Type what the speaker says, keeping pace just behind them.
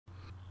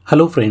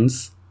Hello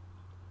friends,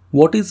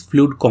 what is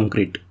fluid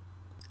concrete?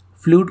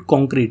 Fluid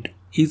concrete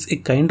is a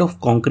kind of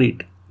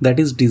concrete that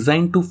is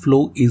designed to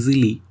flow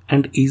easily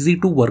and easy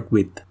to work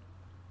with.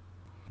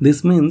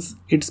 This means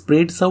it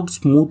spreads out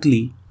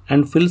smoothly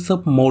and fills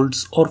up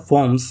molds or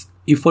forms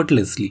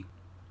effortlessly.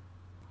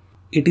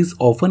 It is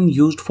often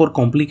used for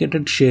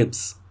complicated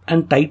shapes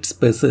and tight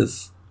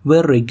spaces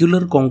where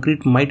regular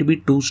concrete might be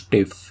too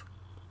stiff.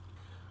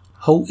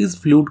 How is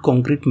fluid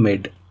concrete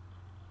made?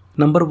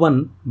 Number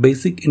 1.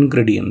 Basic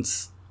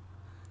ingredients.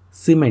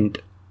 Cement,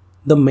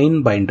 the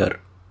main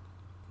binder.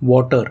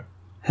 Water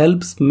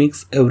helps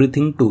mix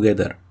everything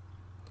together.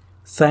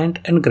 Sand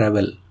and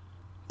gravel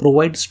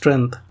provide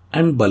strength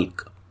and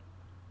bulk.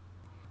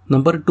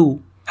 Number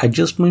 2.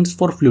 Adjustments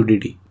for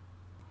fluidity.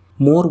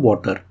 More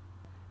water.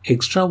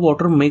 Extra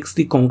water makes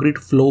the concrete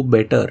flow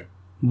better,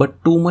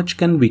 but too much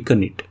can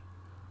weaken it.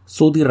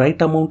 So the right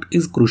amount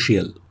is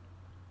crucial.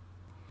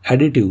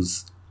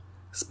 Additives.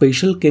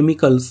 Special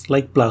chemicals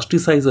like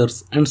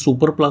plasticizers and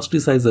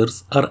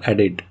superplasticizers are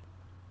added.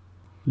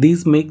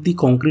 These make the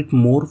concrete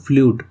more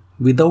fluid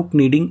without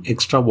needing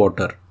extra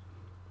water.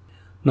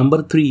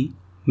 Number 3.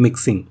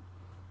 Mixing.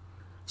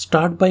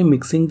 Start by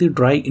mixing the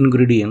dry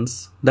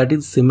ingredients, that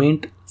is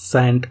cement,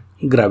 sand,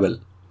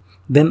 gravel.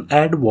 Then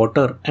add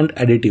water and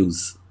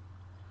additives.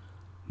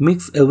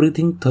 Mix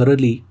everything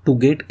thoroughly to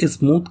get a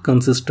smooth,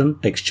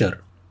 consistent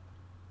texture.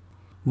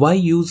 Why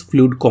use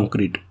fluid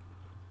concrete?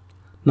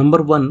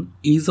 Number 1.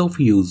 Ease of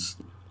use.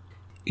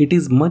 It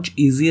is much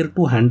easier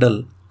to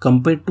handle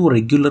compared to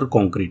regular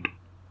concrete.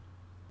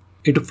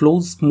 It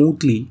flows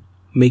smoothly,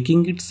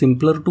 making it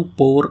simpler to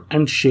pour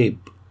and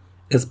shape,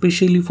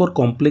 especially for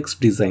complex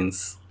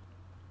designs.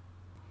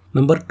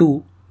 Number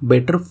 2.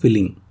 Better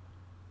filling.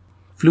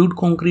 Fluid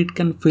concrete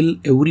can fill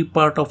every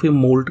part of a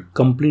mold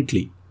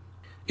completely,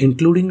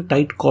 including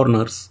tight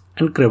corners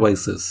and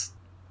crevices.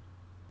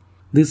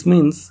 This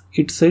means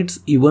it sets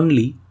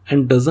evenly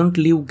and doesn't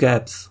leave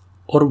gaps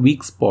or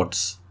weak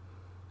spots.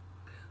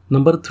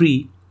 Number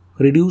 3.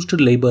 Reduced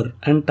labor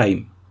and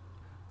time.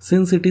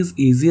 Since it is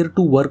easier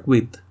to work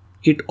with,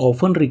 it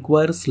often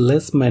requires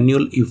less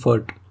manual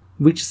effort,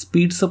 which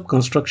speeds up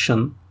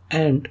construction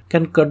and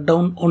can cut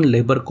down on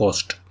labor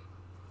cost.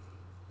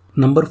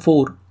 Number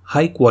 4.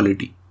 High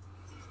quality.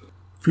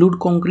 Fluid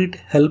concrete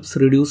helps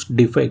reduce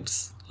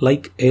defects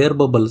like air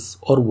bubbles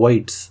or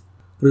voids,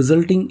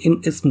 resulting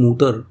in a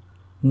smoother,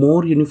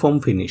 more uniform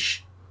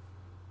finish.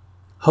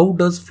 How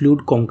does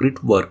fluid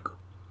concrete work?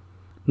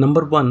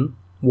 Number 1.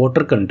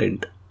 Water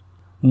content.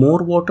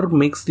 More water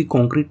makes the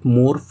concrete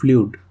more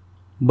fluid,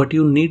 but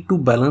you need to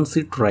balance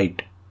it right.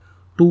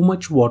 Too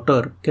much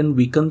water can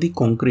weaken the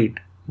concrete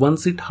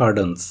once it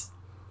hardens.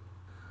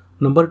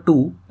 Number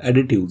 2.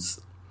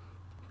 Additives.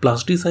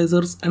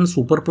 Plasticizers and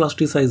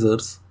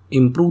superplasticizers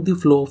improve the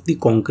flow of the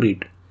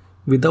concrete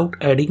without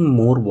adding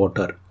more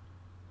water.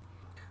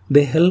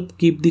 They help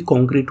keep the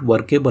concrete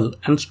workable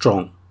and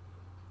strong.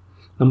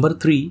 Number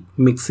 3.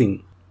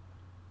 Mixing.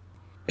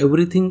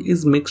 Everything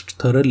is mixed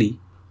thoroughly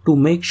to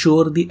make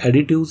sure the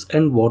additives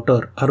and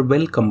water are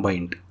well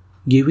combined,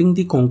 giving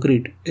the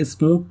concrete a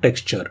smooth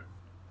texture.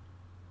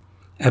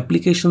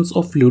 Applications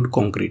of fluid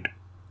concrete.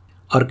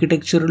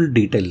 Architectural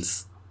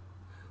details.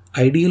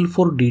 Ideal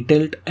for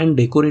detailed and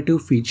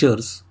decorative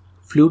features,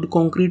 fluid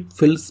concrete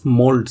fills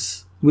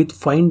molds with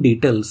fine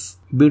details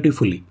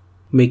beautifully,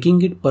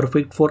 making it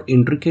perfect for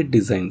intricate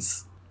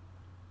designs.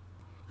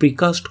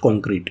 Precast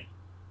concrete.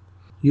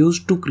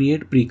 Used to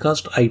create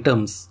precast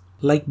items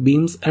like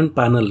beams and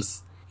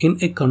panels in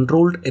a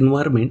controlled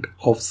environment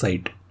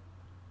off-site.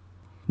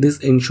 This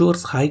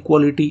ensures high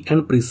quality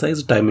and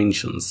precise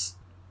dimensions.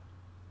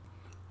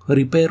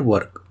 Repair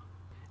work.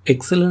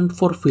 Excellent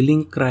for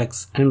filling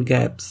cracks and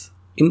gaps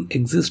in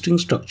existing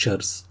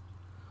structures.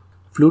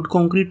 Fluid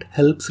concrete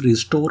helps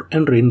restore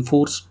and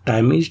reinforce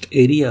damaged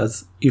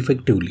areas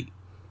effectively.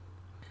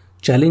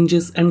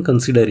 Challenges and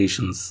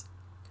considerations.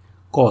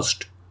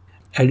 Cost.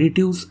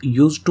 Additives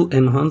used to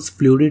enhance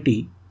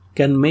fluidity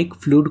can make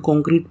fluid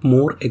concrete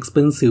more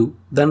expensive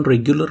than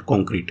regular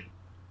concrete.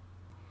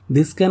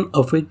 This can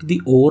affect the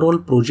overall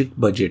project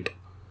budget.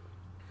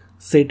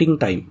 Setting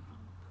time.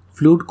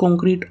 Fluid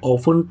concrete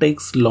often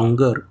takes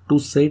longer to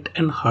set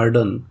and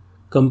harden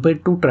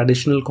compared to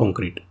traditional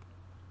concrete.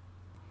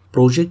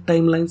 Project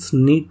timelines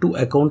need to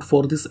account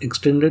for this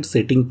extended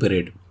setting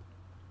period.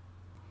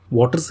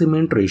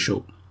 Water-cement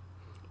ratio.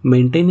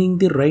 Maintaining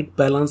the right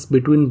balance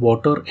between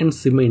water and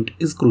cement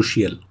is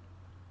crucial.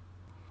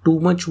 Too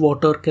much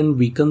water can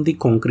weaken the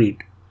concrete,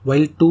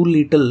 while too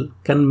little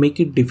can make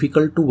it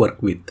difficult to work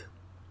with.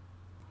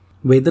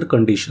 Weather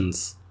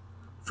conditions.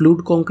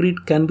 Fluid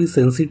concrete can be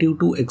sensitive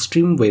to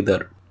extreme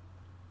weather.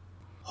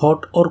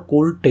 Hot or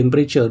cold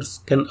temperatures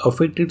can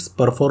affect its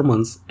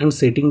performance and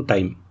setting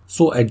time,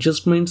 so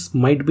adjustments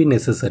might be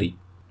necessary.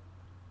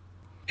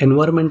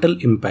 Environmental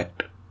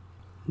impact.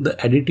 The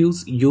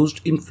additives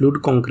used in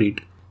fluid concrete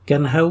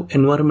can have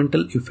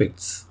environmental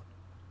effects.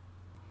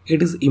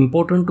 It is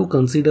important to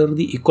consider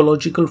the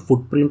ecological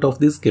footprint of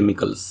these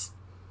chemicals.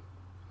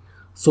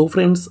 So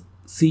friends,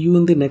 see you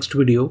in the next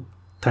video.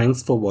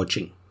 Thanks for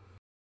watching.